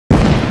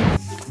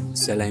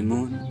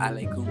Selamun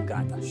aleyküm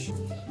kardeş.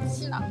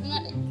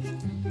 Selamünaleyküm.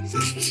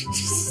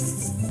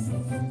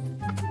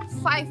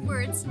 5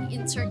 words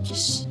in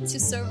Turkish to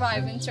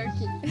survive in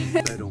Turkey.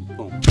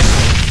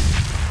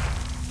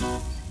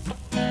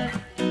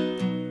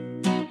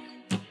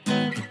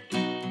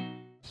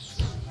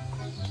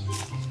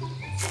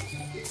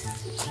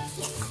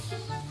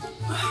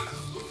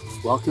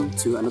 Welcome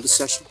to another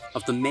session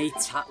of the May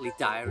Tatley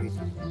Diary.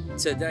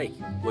 Today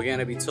we're going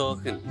to be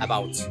talking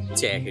about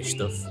Turkish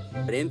stuff.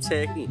 But in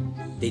Turkey,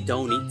 they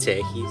don't eat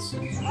turkeys.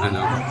 I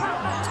know,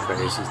 it's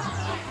crazy.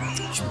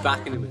 She'll be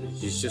back in a minute.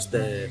 She's just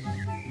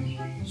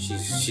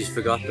she's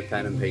forgot the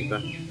pen and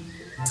paper.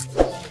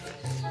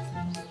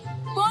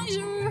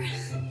 Bonjour.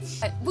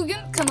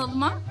 Bugün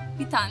kanalıma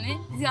bir tane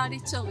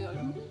ziyaretçi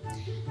alıyorum.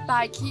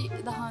 Belki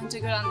daha önce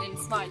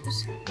görenleriniz vardır.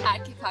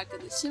 Erkek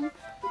arkadaşım.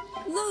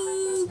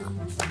 Look.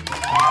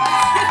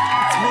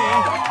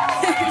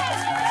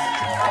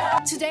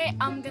 Today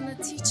I'm gonna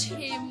teach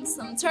him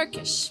some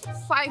Turkish.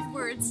 5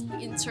 words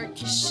in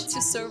Turkish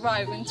to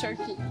survive in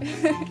Turkey.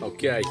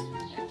 Okay.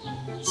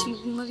 Şimdi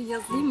bunları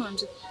yazayım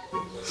önce.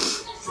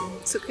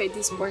 It's okay,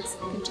 these words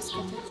you can just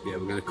cut it. Yeah,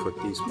 we're gonna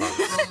cut these parts.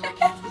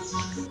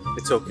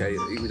 It's okay,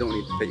 we don't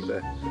need the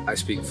paper. I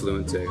speak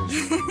fluent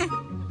Turkish.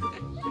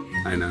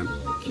 I know.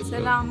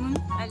 Selamun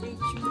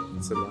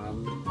aleyküm.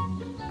 Selamun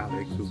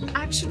aleyküm.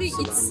 Actually,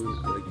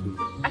 Selamun aleyküm.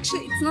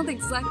 it's not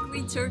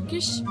exactly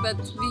Turkish, but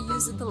we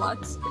use it a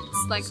lot.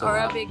 It's like Salam.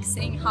 Arabic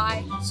saying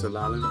hi.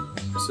 Selamun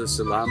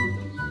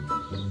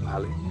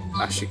aleyküm.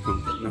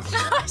 No.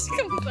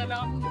 Aşkım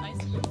selamun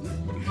aşkım.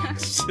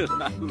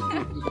 Selamun.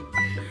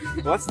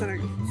 What's that?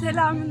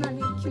 Selamun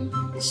aleyküm.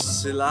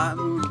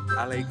 Selamun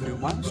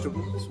aleyküm. Why should I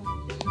do this one?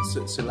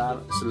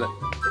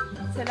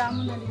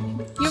 Selamun aleyküm.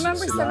 You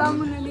remember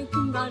selamun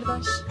aleyküm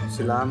kardeş?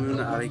 Selamun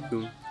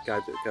aleyküm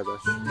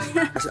kardeş.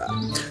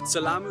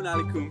 Selamun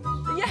aleyküm.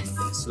 Yes.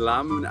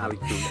 Selamun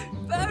aleyküm.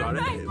 Got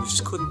it? It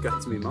just couldn't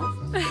get to me mouth.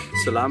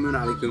 Selamun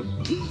aleyküm.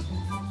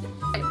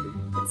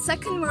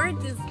 Second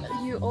word is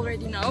you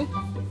already know.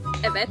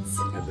 Evet.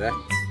 Evet.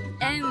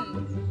 And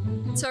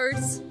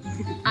third,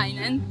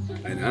 aynen.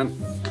 Aynen.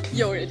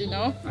 You already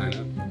know.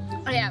 Aynen.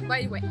 Oh yeah,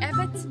 by the way,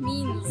 evet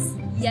means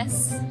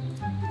yes.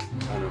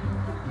 Aynen.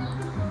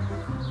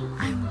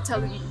 I'm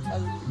telling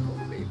other people,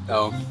 babe.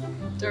 Oh.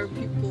 There are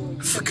people.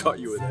 Forgot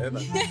you were there,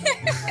 man.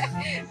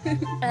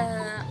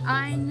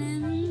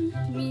 Aynen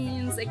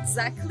means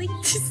exactly.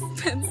 This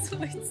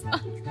pencil, it's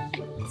not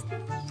right.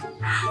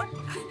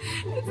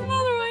 It's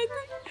not right.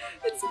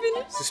 It's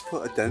finished. Just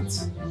put a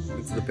dent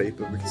into the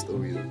paper, we can still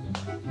read it.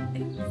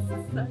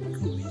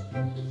 Exactly.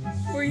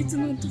 For you to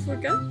not to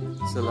forget.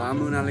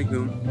 Selamun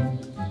aleyküm.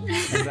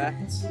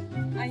 Evet.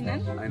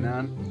 Aynen.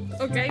 Aynen.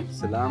 Okay.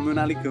 Selamun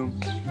aleyküm.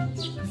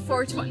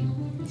 Fourth one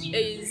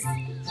is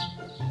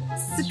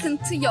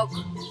sıkıntı yok.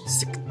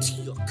 Sıkıntı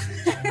yok.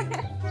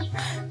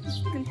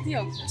 Sıkıntı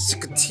yok.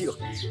 Sıkıntı yok.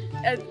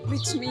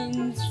 Which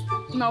means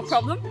no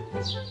problem.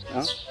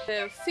 Huh?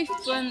 The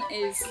fifth one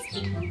is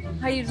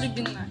hayırlı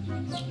günler.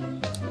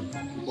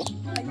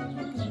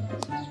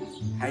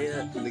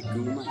 Hayırlı günler. Hayırlı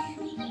günler.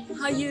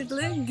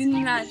 Hayırlı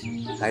günler.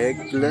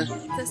 Hayırlı.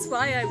 That's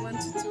why I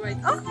wanted to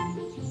write. Ah,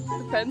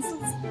 the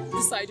pencils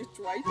decided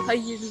to write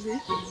hayırlı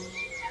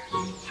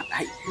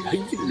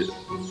Hayırlı.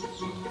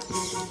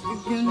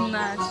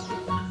 günler.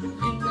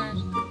 Günler.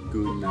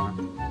 Günah.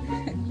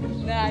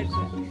 Günler.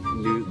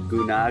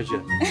 Günahcı.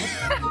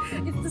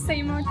 It's the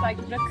same word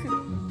like rakı.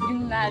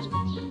 Günler.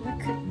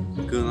 Rakı.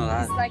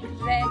 Günah. It's like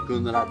re.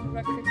 Günah.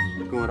 Rakı.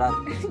 Günah.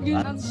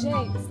 Günah J.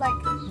 It's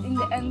like in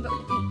the end.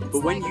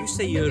 But when you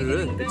say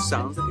you're, it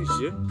sounds like a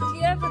je.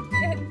 Yeah, but we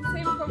had the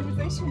same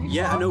conversation before.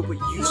 Yeah, I know, but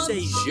you say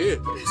je.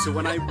 So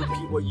when I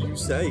repeat what you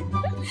say,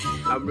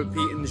 I'm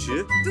repeating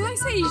je. Do I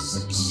say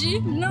J?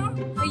 No.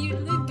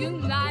 Hayırlı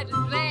günler.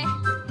 Re.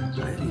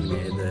 I didn't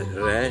hear the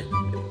re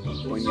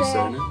when you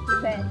say it.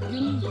 Re.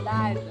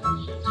 Günler.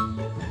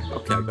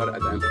 Okay, I got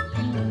it then.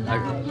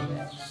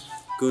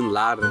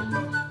 Günler. Günler.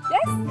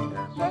 Yes.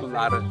 Yeah,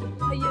 günler.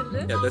 Hayırlı.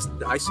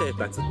 Yeah, I say it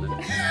better than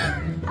that.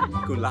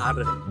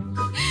 Günler.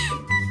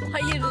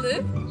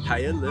 Hayırlı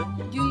Hayırlı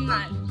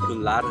günler.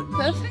 günler.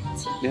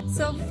 Perfect. Yeah.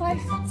 So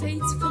 5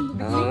 dates from the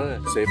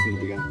beginning. Say it from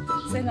the beginning.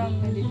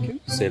 Selamünaleyküm.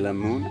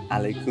 Selamun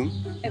aleyküm.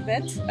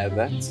 Evet.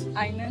 Evet.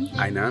 Aynen.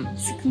 Aynen.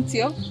 Sıkıntı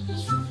yok.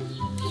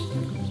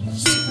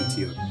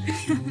 Sıkıntı yok.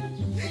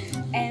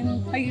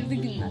 And hayırlı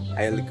günler.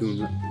 Hayırlı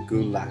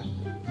günler.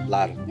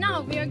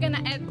 Now we are gonna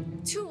add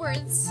 2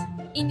 words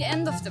in the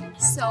end of them.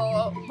 So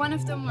one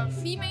of them are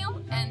female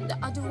and the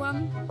other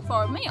one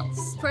for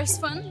males.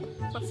 First one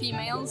for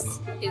females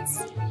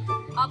is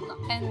abla,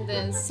 and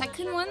the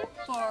second one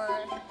for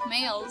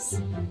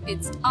males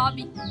it's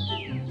abi.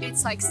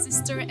 It's like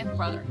sister and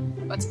brother,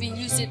 but we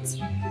use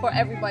it for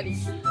everybody.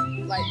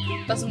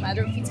 Like doesn't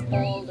matter if it's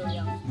old or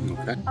young.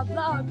 Okay.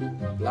 Abla abi.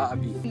 Abla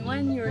abi.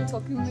 When you're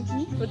talking with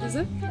me, what is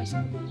it?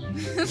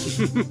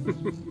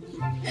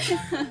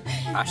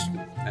 Aşkım.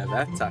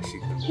 Evet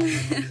aşkım.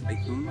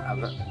 Aleyküm.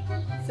 Evet.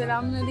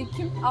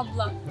 Selamünaleyküm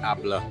abla.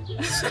 Abla.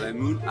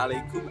 Selamun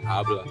aleyküm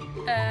abla.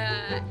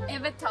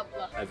 Evet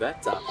abla.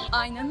 Evet abla.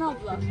 Aynen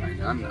abla.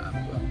 Aynen abla.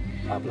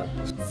 Abla.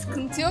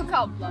 Sıkıntı yok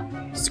abla.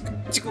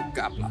 Çıkık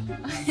abla.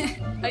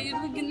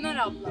 Hayırlı günler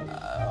abla.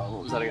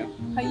 What was that again?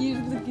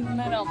 Hayırlı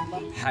günler abla.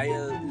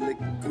 Hayırlı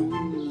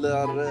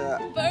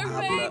günler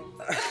Perfect.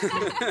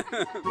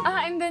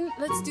 And then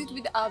let's do it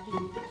with abi.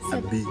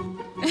 Abi.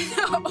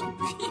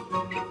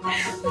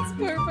 That's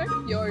perfect.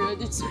 You're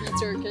ready to be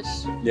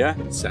Turkish. Yeah,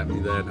 send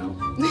me there now.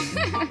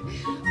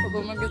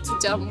 Babama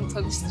götüreceğim, onu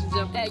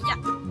tanıştıracağım.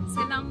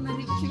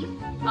 Selamünaleyküm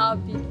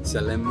abi.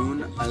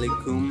 Selamun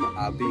aleyküm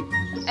abi.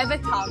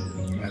 Evet abi.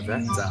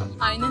 Evet abi.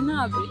 Aynen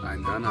abi.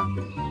 Aynen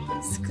abi.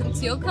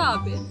 Sıkıntı yok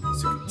abi.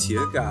 Sıkıntı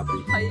yok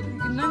abi. Hayırlı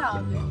günler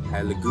abi.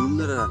 Hayırlı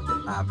günler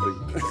abi.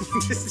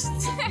 This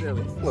is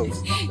really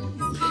close.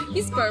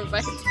 He's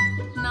perfect.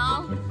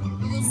 Now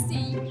we'll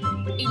see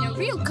in a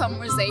real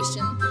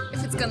conversation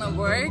if it's gonna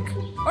work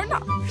or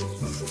not.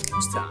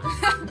 It's time.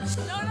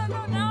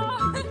 No.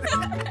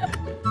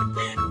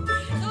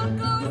 Don't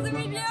close the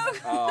video.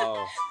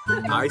 Oh,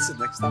 I sit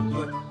next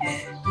time.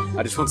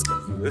 I just want to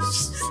do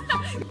this.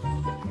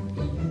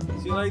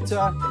 See you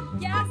later.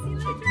 Yeah, see you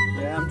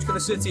later. Yeah, I'm just gonna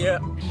sit here.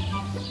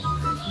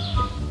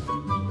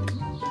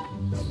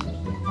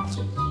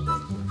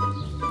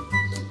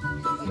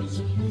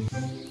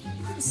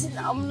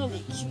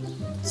 Selamünaleyküm.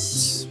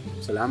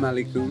 Selam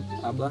aleyküm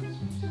abla.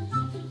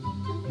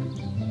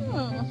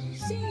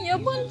 Sen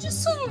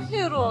yabancısın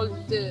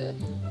herhalde.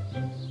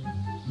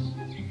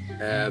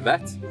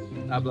 Evet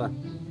abla.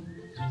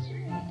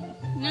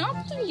 Ne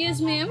yaptın?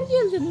 Gezmeye mi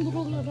geldin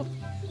buralara?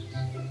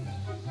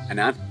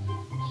 Anan.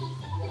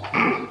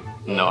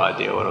 No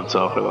idea what I'm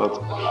talking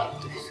about.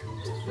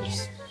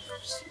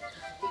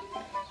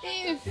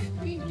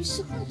 Bir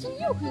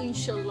sıkıntın yok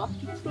inşallah.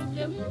 Bir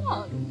problemin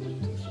var mıdır?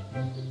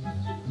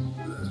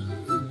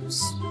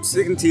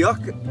 Sıkıntı yok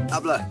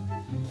abla.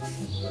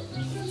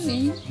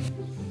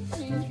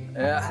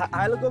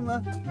 Hayırlı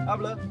günler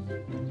abla.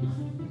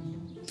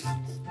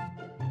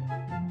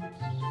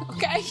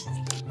 Okay.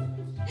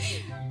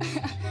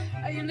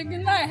 Hayırlı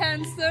günler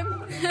handsome.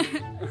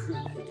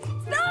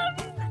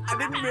 I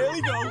didn't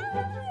really go.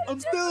 I'm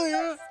still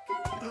here.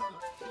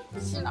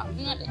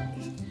 Selamünaleyküm.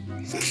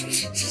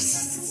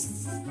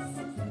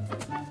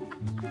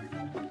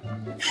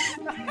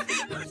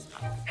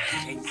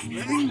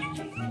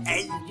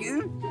 Hey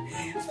you.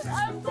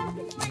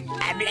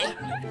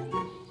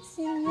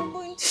 Senin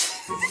yabancı.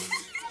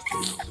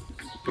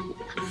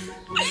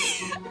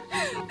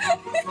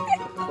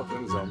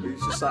 Fucking zombies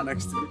just sat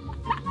next to me.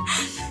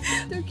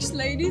 Turkish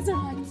ladies are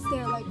like this.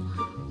 They're like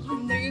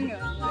wondering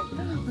like,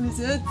 what is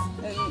it?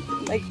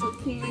 And like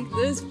talking like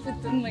this,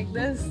 put them like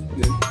this.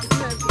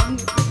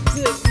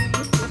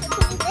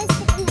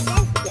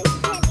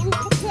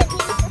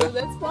 So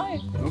that's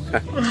fine.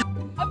 Okay.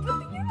 I'm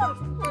putting you off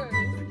first.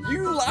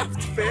 You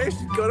laughed first.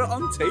 You got it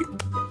on tape.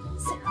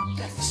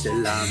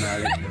 Salam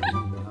alaikum.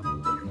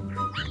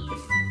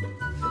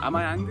 Am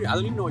I angry? I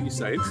don't even know what you're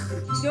saying.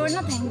 You're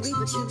not angry,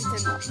 but you're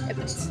written a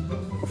bit.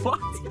 What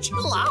did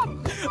you laugh?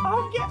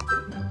 I'm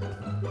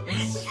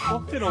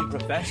fucking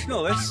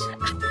unprofessional, this.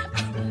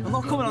 I'm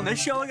not coming on this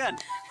show again.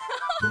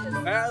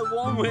 I had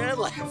one word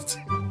left.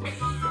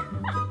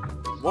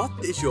 What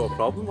is your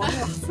problem? Why are you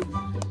laughing?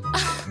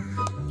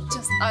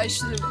 Just I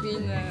should have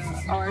been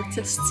an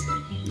artist.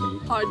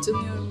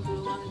 Harcanıyorum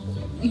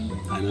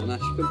buralarda. Aynen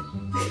aşkım.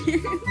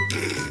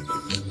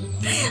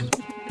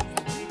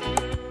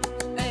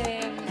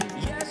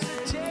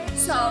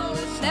 So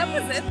that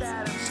was it.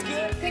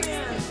 Thanks.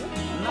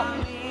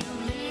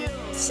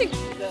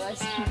 Teşekkürler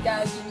aşkım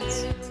geldiğin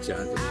için. Rica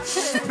ederim.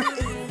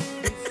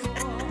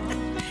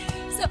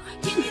 So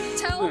can you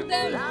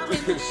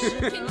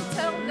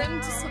tell them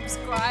to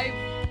subscribe?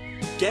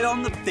 Get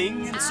on the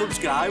thing and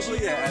subscribe,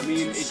 will you? I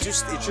mean, it's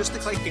just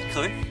like a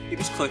click. You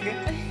just click it.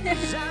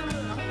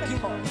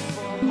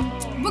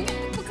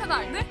 Bugünlük bu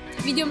kadardı.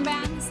 Videomu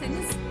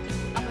beğendiyseniz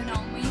abone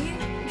olmayı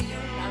ve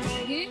yorum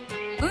yazmayı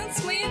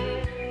unutmayın.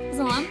 O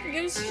zaman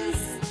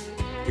görüşürüz.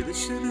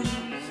 Görüşürüz.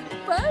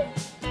 Bye.